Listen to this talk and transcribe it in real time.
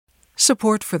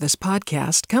Support for this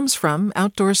podcast comes from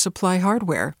Outdoor Supply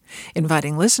Hardware,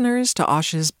 inviting listeners to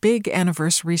Osh's big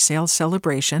anniversary sale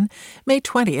celebration, May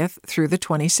 20th through the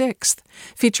 26th,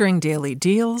 featuring daily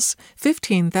deals,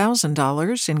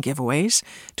 $15,000 in giveaways,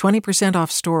 20% off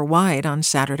store-wide on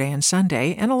Saturday and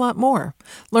Sunday, and a lot more.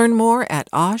 Learn more at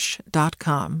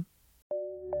osh.com.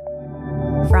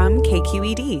 From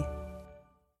KQED.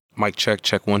 Mic check,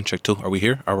 check one, check two. Are we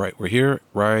here? All right, we're here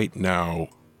right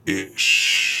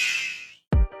now-ish.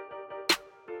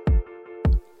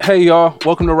 Hey y'all,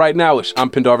 welcome to Right Now-ish. I'm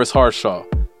Pendarvis Harshaw.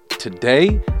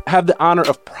 Today, I have the honor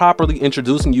of properly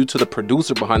introducing you to the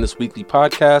producer behind this weekly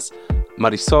podcast,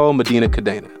 Marisol Medina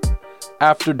Cadena.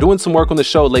 After doing some work on the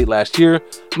show late last year,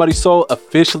 Marisol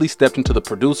officially stepped into the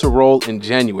producer role in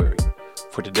January.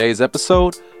 For today's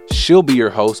episode, she'll be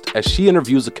your host as she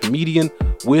interviews a comedian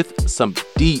with some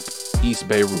deep East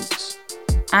Bay roots.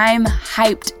 I'm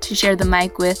hyped to share the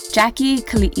mic with Jackie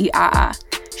Kali'ia'a.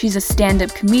 She's a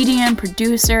stand-up comedian,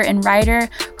 producer, and writer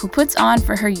who puts on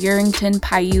for her Yerington,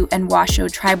 Paiute, and Washoe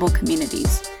tribal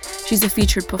communities. She's a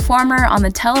featured performer on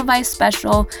the televised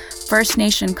special First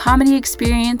Nation Comedy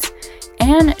Experience,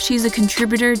 and she's a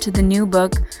contributor to the new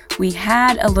book, We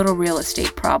Had a Little Real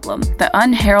Estate Problem, the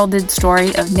unheralded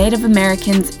story of Native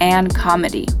Americans and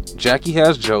comedy. Jackie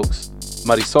has jokes,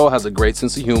 Marisol has a great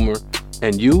sense of humor,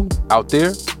 and you, out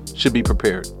there, should be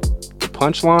prepared. The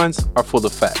punchlines are full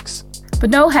of facts. But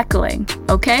no heckling,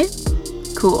 okay?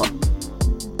 Cool.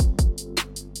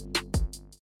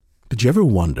 Did you ever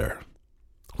wonder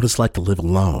what it's like to live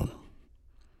alone,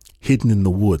 hidden in the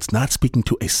woods, not speaking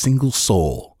to a single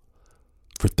soul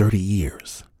for 30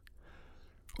 years?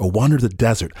 Or wander the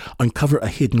desert, uncover a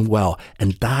hidden well,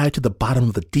 and dive to the bottom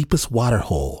of the deepest water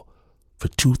hole for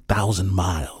 2,000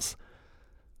 miles?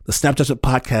 The Snap Judgment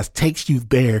Podcast takes you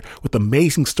there with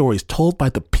amazing stories told by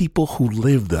the people who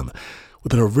live them,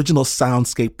 with an original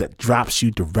soundscape that drops you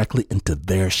directly into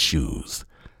their shoes.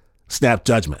 Snap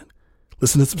Judgment.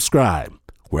 Listen and subscribe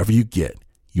wherever you get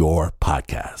your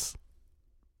podcasts.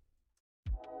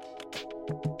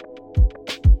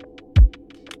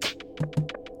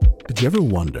 Did you ever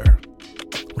wonder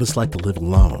what it's like to live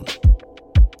alone,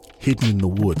 hidden in the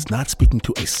woods, not speaking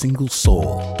to a single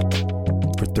soul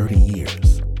for 30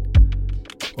 years?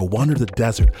 Or wander the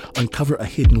desert, uncover a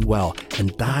hidden well,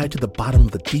 and dive to the bottom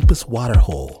of the deepest water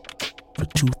hole for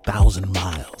 2,000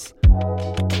 miles?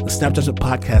 The Snap Judgment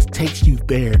Podcast takes you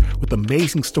there with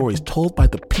amazing stories told by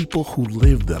the people who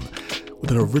live them, with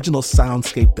an original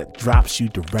soundscape that drops you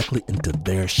directly into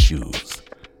their shoes.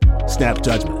 Snap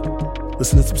Judgment.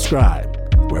 Listen and subscribe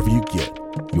wherever you get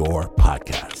your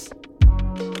podcasts.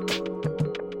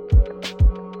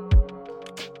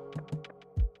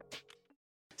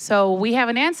 So we have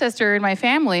an ancestor in my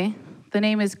family. The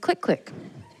name is Click Click.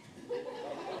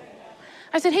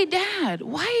 I said, hey, Dad,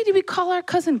 why did we call our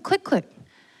cousin Click Click?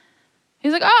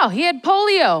 He's like, oh, he had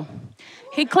polio.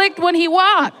 He clicked when he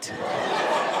walked.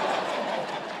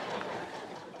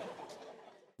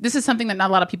 This is something that not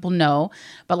a lot of people know,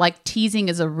 but like teasing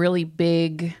is a really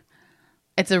big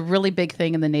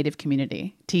thing in the Native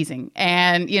community, teasing.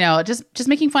 And, you know, just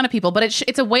making fun of people. But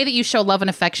it's a way that you show love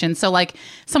and affection. So, like,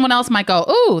 someone else might go,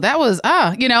 ooh, that was,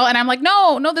 you know, and I'm like,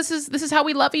 no, this is how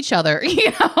we love each other,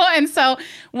 you know? And so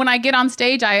when I get on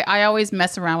stage, I always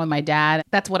mess around with my dad.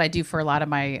 That's what I do for a lot of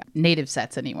my Native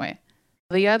sets anyway.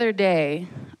 The other day,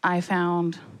 I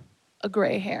found a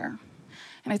gray hair.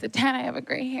 And I said, Dad, I have a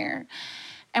gray hair.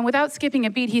 And without skipping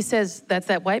a beat, he says, that's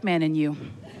that white man in you.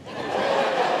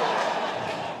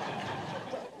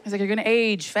 He's like, you're gonna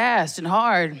age fast and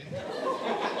hard.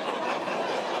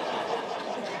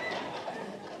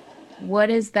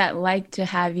 What is that like to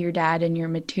have your dad in your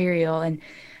material? And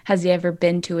has he ever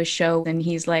been to a show and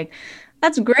he's like,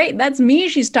 that's great, that's me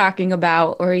she's talking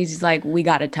about? Or he's like, we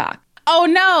gotta talk? Oh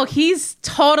no, he's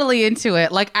totally into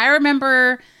it. Like, I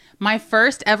remember my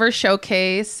first ever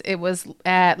showcase, it was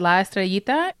at La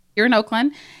Estrellita here in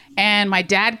Oakland. And my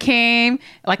dad came,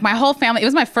 like my whole family. It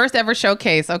was my first ever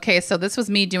showcase. Okay, so this was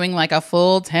me doing like a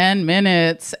full 10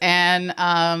 minutes. And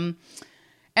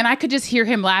I could just hear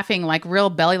him laughing, like real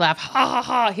belly laugh. Ha, ha,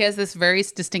 ha. He has this very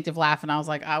distinctive laugh. And I was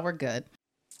like, oh, we're good.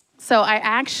 So I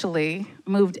actually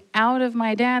moved out of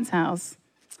my dad's house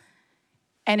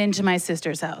and into my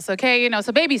sister's house. Okay, you know,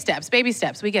 so baby steps.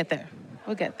 We get there.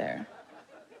 We'll get there.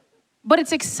 But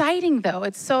it's exciting, though.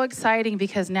 It's so exciting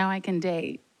because now I can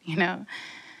date, you know?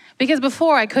 Because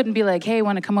before I couldn't be like, hey,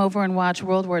 want to come over and watch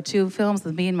World War II films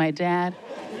with me and my dad?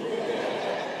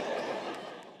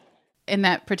 In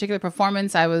that particular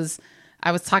performance, I was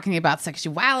I was talking about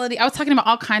sexuality. I was talking about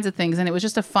all kinds of things. And it was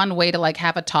just a fun way to like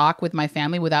have a talk with my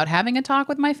family without having a talk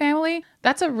with my family.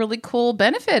 That's a really cool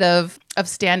benefit of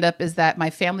stand-up, is that my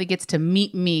family gets to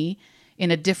meet me in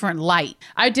a different light.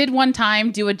 I did one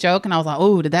time do a joke and I was like,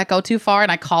 oh, did that go too far?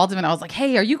 And I called him and I was like,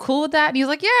 hey, are you cool with that? And he was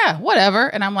like, yeah, whatever.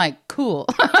 And I'm like, cool.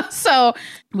 So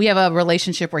we have a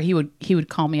relationship where he would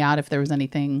call me out if there was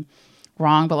anything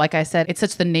wrong. But like I said, it's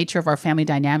such the nature of our family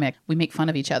dynamic. We make fun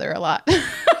of each other a lot.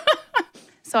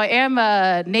 So I am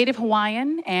a Native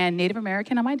Hawaiian and Native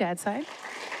American on my dad's side.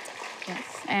 Yes.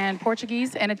 And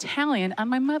Portuguese and Italian on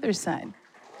my mother's side.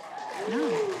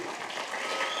 No.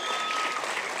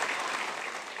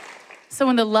 So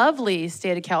in the lovely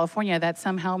state of California, that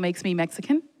somehow makes me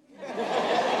Mexican.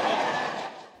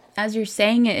 As you're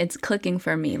saying it, it's clicking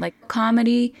for me. Like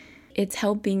comedy, it's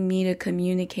helping me to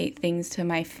communicate things to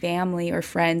my family or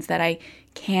friends that I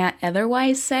can't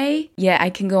otherwise say. Yeah, I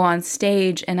can go on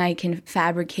stage and I can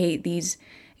fabricate these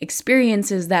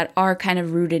experiences that are kind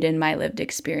of rooted in my lived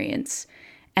experience.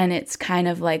 And it's kind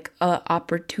of like an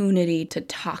opportunity to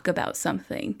talk about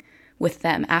something with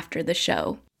them after the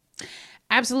show.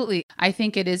 Absolutely. I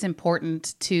think it is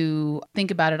important to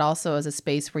think about it also as a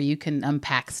space where you can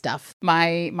unpack stuff.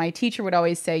 My teacher would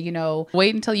always say,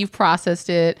 wait until you've processed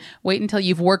it, wait until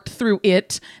you've worked through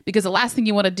it, because the last thing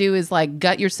you want to do is like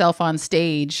gut yourself on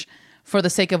stage for the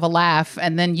sake of a laugh,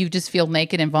 and then you just feel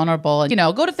naked and vulnerable. And,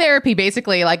 go to therapy,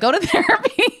 basically, like go to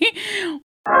therapy.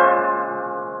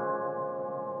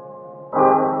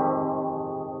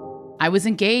 I was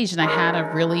engaged and I had a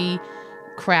really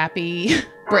crappy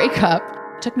breakup.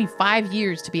 It took me 5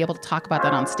 years to be able to talk about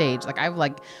that on stage. Like I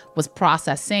was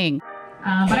processing.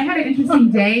 But I had an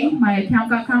interesting day. My account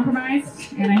got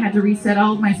compromised and I had to reset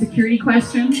all of my security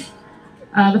questions.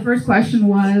 The first question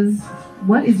was,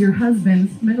 what is your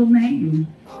husband's middle name?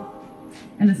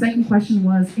 And the second question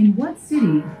was, in what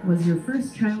city was your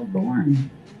first child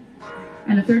born?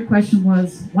 And the third question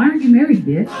was, why aren't you married,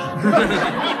 bitch?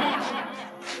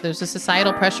 There's a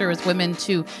societal pressure as women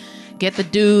to get the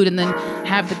dude and then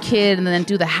have the kid and then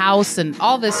do the house and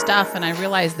all this stuff. And I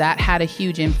realized that had a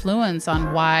huge influence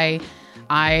on why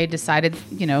I decided,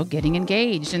 getting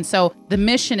engaged. And so the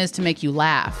mission is to make you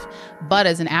laugh. But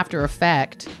as an after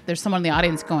effect, there's someone in the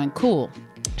audience going, cool,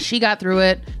 she got through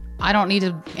it. I don't need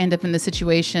to end up in the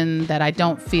situation that I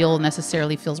don't feel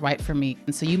necessarily feels right for me.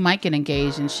 And so you might get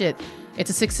engaged and shit. It's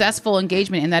a successful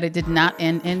engagement in that it did not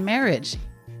end in marriage.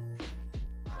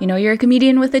 You're a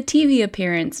comedian with a TV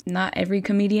appearance. Not every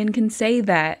comedian can say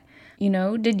that.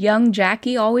 Did young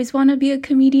Jackie always want to be a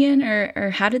comedian, or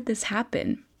how did this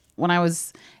happen? When I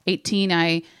was 18,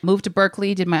 I moved to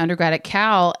Berkeley, did my undergrad at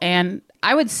Cal, and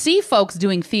I would see folks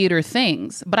doing theater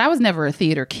things, but I was never a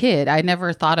theater kid. I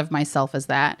never thought of myself as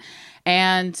that.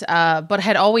 And, but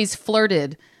had always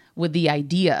flirted with the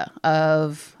idea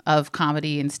of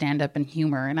comedy and stand-up and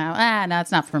humor. And no,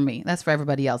 it's not for me. That's for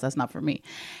everybody else. That's not for me.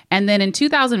 And then in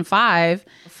 2005,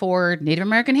 for Native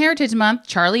American Heritage Month,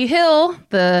 Charlie Hill,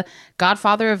 the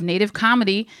godfather of Native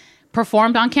comedy,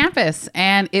 performed on campus.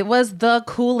 And it was the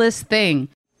coolest thing.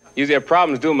 Usually have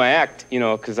problems doing my act,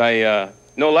 because I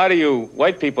know a lot of you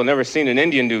white people never seen an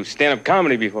Indian do stand-up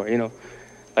comedy before,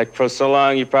 Like for so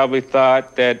long, you probably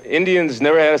thought that Indians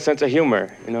never had a sense of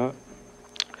humor,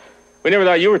 We never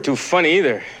thought you were too funny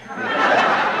either.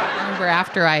 I remember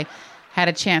after I had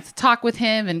a chance to talk with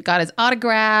him and got his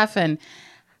autograph, and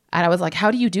I was like,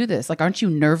 how do you do this? Like, aren't you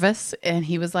nervous? And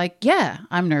he was like, yeah,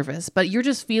 I'm nervous, but you're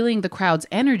just feeling the crowd's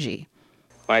energy.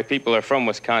 My people are from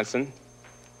Wisconsin.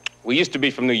 We used to be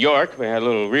from New York. We had a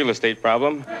little real estate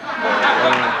problem.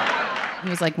 He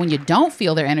was like, when you don't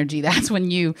feel their energy, that's when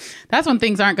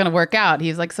things aren't going to work out.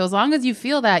 He's like, so as long as you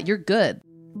feel that, you're good.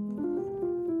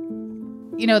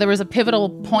 There was a pivotal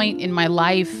point in my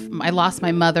life. I lost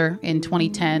my mother in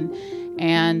 2010,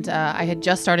 and I had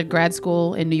just started grad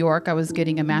school in New York. I was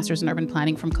getting a master's in urban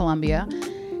planning from Columbia.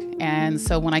 And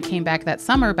so when I came back that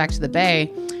summer, back to the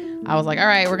Bay, I was like, all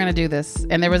right, we're going to do this.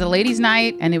 And there was a ladies'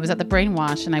 night, and it was at the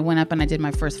Brainwash, and I went up and I did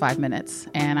my first 5 minutes,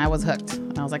 and I was hooked.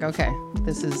 And I was like, okay,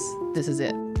 this is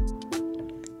it.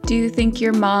 Do you think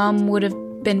your mom would have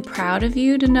been proud of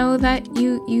you to know that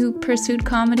you pursued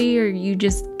comedy, or you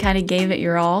just kind of gave it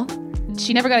your all?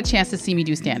 She never got a chance to see me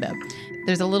do stand-up.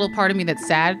 There's a little part of me that's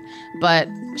sad, but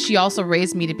she also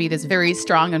raised me to be this very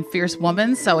strong and fierce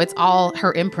woman. So it's all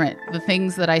her imprint. The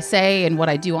things that I say and what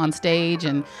I do on stage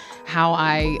and how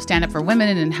I stand up for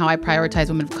women and how I prioritize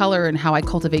women of color and how I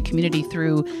cultivate community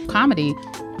through comedy.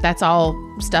 That's all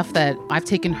stuff that I've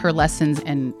taken her lessons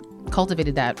and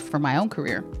cultivated that for my own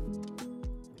career.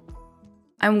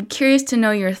 I'm curious to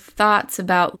know your thoughts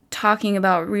about talking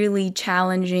about really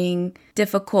challenging,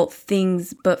 difficult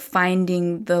things, but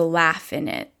finding the laugh in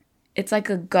it. It's like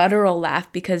a guttural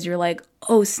laugh because you're like,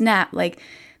 oh snap, like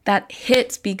that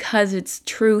hits because it's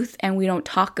truth and we don't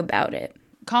talk about it.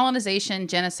 Colonization,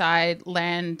 genocide,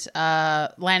 land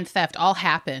theft all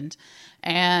happened.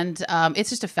 And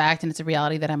it's just a fact and it's a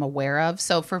reality that I'm aware of.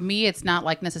 So for me, it's not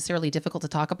like necessarily difficult to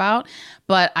talk about,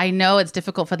 but I know it's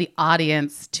difficult for the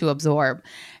audience to absorb.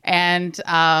 And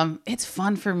it's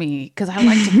fun for me because I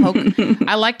like to poke,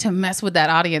 I like to mess with that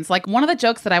audience. Like one of the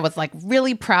jokes that I was like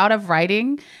really proud of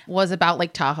writing was about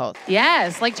Lake Tahoe.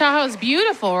 Yes, Lake Tahoe is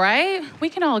beautiful, right? We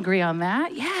can all agree on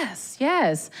that. Yes,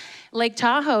 yes. Lake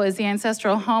Tahoe is the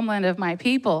ancestral homeland of my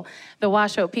people, the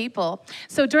Washoe people.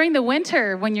 So during the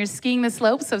winter, when you're skiing the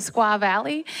slopes of Squaw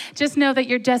Valley, just know that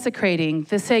you're desecrating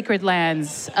the sacred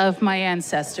lands of my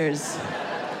ancestors.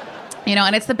 You know,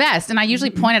 and it's the best. And I usually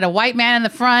point at a white man in the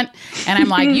front and I'm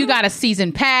like, you got a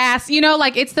season pass. You know,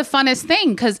 like it's the funnest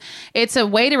thing because it's a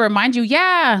way to remind you,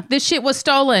 yeah, this shit was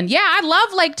stolen. Yeah, I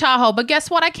love Lake Tahoe, but guess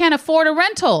what? I can't afford a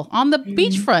rental on the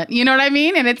beachfront. You know what I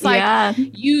mean? And it's like,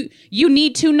 you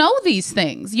need to know these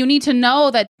things. You need to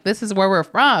know that this is where we're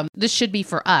from. This should be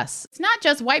for us. It's not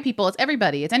just white people. It's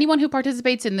everybody. It's anyone who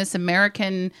participates in this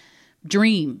American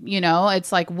dream. You know,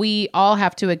 it's like we all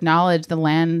have to acknowledge the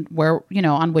land where, you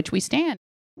know, on which we stand.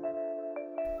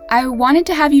 I wanted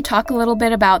to have you talk a little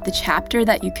bit about the chapter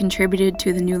that you contributed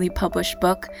to the newly published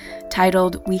book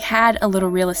titled We Had a Little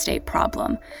Real Estate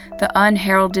Problem, The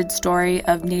Unheralded Story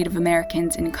of Native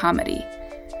Americans in Comedy.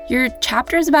 Your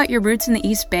chapter is about your roots in the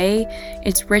East Bay,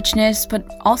 its richness, but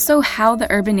also how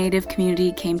the urban Native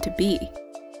community came to be.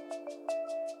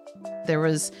 There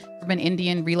was urban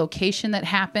Indian relocation that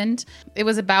happened. It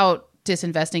was about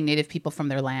disinvesting Native people from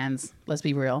their lands, let's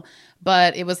be real.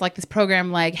 But it was like this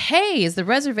program like, hey, is the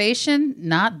reservation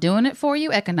not doing it for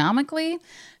you economically?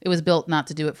 It was built not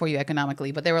to do it for you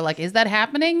economically. But they were like, is that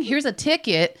happening? Here's a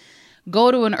ticket. Go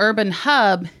to an urban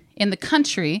hub in the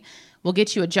country. We'll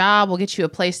get you a job. We'll get you a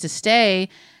place to stay.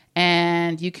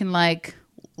 And you can like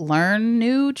learn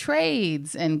new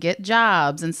trades and get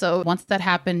jobs. And so once that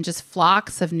happened, just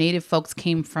flocks of Native folks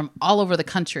came from all over the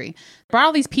country. Brought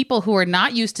all these people who are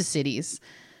not used to cities.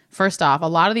 First off, a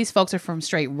lot of these folks are from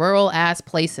straight rural ass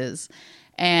places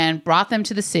and brought them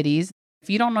to the cities. If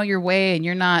you don't know your way and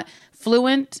you're not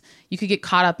fluent, you could get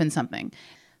caught up in something.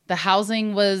 The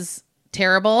housing was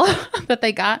terrible that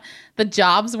they got. The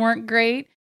jobs weren't great.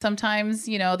 Sometimes,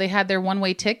 you know, they had their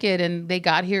one-way ticket and they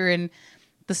got here and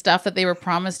the stuff that they were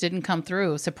promised didn't come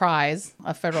through. Surprise,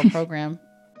 a federal program.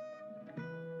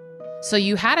 So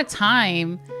you had a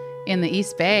time in the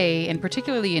East Bay, and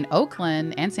particularly in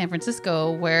Oakland and San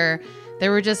Francisco, where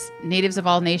there were just natives of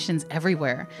all nations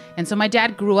everywhere. And so my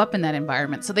dad grew up in that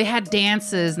environment. So they had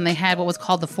dances and they had what was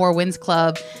called the Four Winds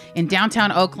Club in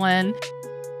downtown Oakland.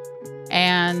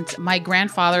 And my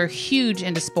grandfather, huge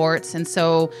into sports. And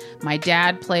so my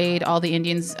dad played all the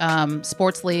Indians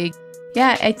sports league.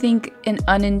 Yeah, I think an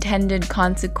unintended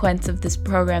consequence of this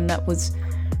program that was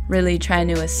really trying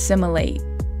to assimilate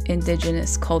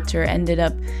indigenous culture ended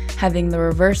up having the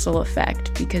reversal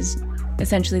effect, because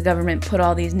essentially the government put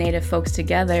all these native folks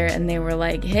together and they were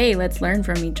like, hey, let's learn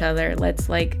from each other. Let's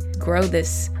like grow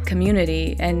this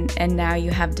community. And now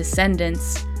you have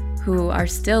descendants who are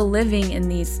still living in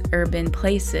these urban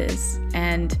places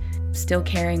and still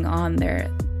carrying on their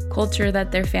culture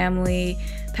that their family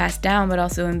passed down, but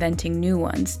also inventing new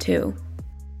ones too.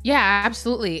 Yeah,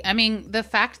 absolutely. I mean, the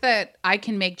fact that I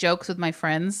can make jokes with my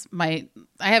friends,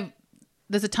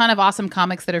 there's a ton of awesome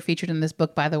comics that are featured in this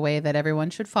book, by the way, that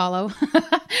everyone should follow.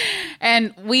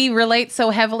 And we relate so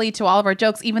heavily to all of our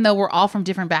jokes, even though we're all from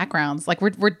different backgrounds. Like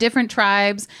we're different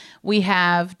tribes. We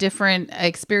have different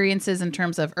experiences in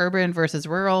terms of urban versus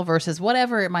rural versus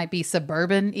whatever it might be,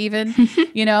 suburban even,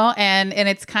 you know, and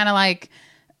it's kind of like,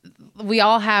 we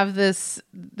all have this,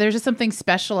 there's just something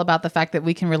special about the fact that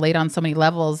we can relate on so many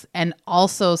levels and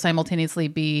also simultaneously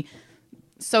be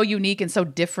so unique and so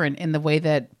different in the way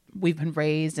that we've been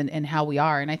raised and how we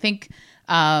are. And I think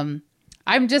I'm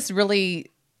just really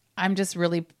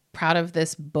proud of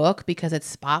this book because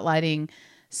it's spotlighting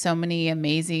so many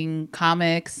amazing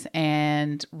comics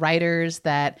and writers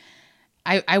that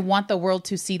I want the world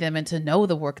to see them and to know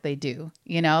the work they do.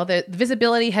 You know, the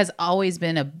visibility has always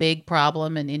been a big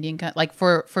problem in Indian, like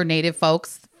for Native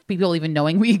folks, people even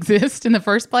knowing we exist in the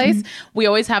first place. Mm-hmm. We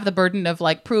always have the burden of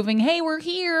like proving, hey, we're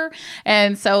here.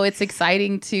 And so it's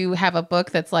exciting to have a book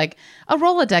that's like a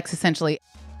Rolodex, essentially.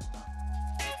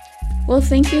 Well,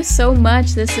 thank you so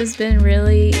much. This has been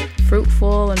really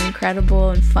fruitful and incredible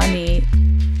and funny.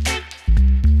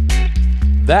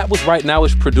 That was Right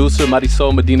Now-ish producer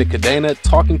Marisol Medina Cadena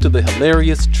talking to the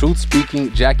hilarious,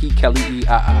 truth-speaking Jackie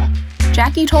Kali'ia'a.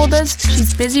 Jackie told us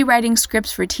she's busy writing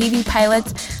scripts for TV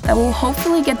pilots that will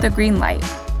hopefully get the green light.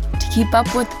 To keep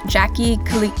up with Jackie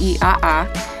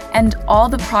Kali'ia'a and all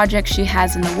the projects she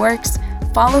has in the works,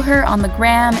 follow her on the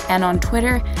gram and on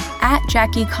Twitter at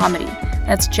Jackie Comedy.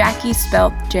 That's Jackie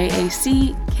spelled Jackie.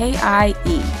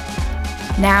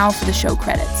 Now for the show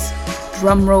credits.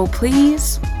 Drum roll,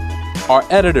 please. Our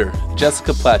editor,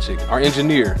 Jessica Platchik. Our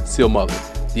engineer, Seal Muller.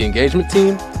 The engagement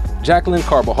team, Jacqueline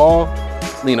Carbajal,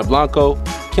 Lena Blanco,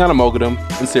 Kiana Mogadam,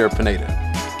 and Sarah Pineda.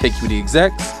 KQED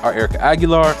execs are Erica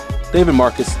Aguilar, David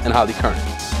Marcus, and Holly Kernan.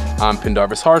 I'm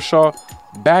Pendarvis Harshaw,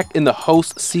 back in the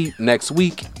host seat next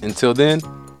week. Until then,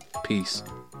 peace.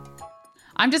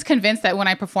 I'm just convinced that when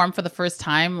I perform for the first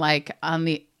time, like on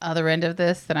the other end of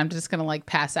this, that I'm just gonna like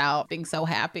pass out being so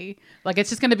happy. Like it's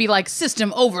just gonna be like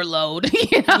system overload,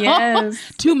 you know?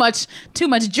 Yes. Too much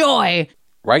joy.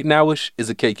 Right Now-ish is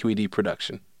a KQED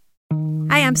production.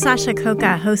 Hi, I'm Sasha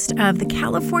Khokha, host of the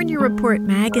California Report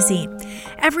magazine.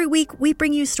 Every week, we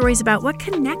bring you stories about what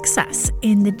connects us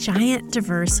in the giant,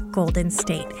 diverse Golden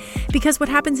State. Because what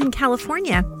happens in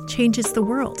California changes the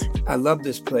world. I love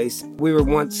this place. We were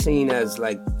once seen as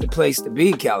like the place to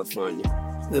be, California.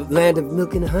 The land of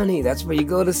milk and honey. That's where you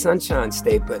go to Sunshine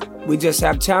State, but we just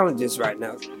have challenges right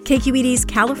now. KQED's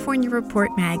California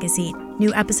Report magazine.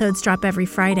 New episodes drop every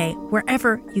Friday,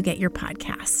 wherever you get your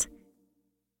podcasts.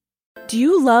 Do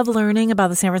you love learning about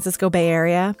the San Francisco Bay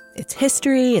Area, its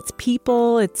history, its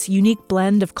people, its unique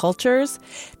blend of cultures?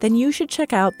 Then you should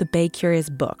check out the Bay Curious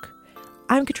book.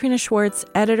 I'm Katrina Schwartz,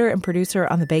 editor and producer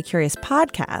on the Bay Curious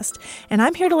podcast, and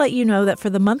I'm here to let you know that for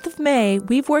the month of May,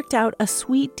 we've worked out a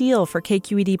sweet deal for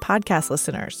KQED podcast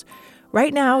listeners.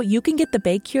 Right now, you can get the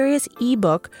Bay Curious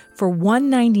ebook for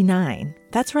 $1.99.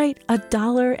 That's right,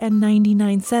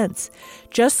 $1.99.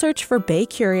 Just search for Bay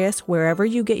Curious wherever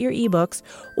you get your ebooks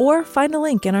or find a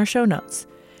link in our show notes.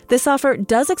 This offer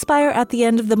does expire at the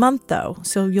end of the month, though,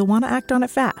 so you'll want to act on it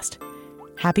fast.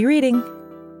 Happy reading!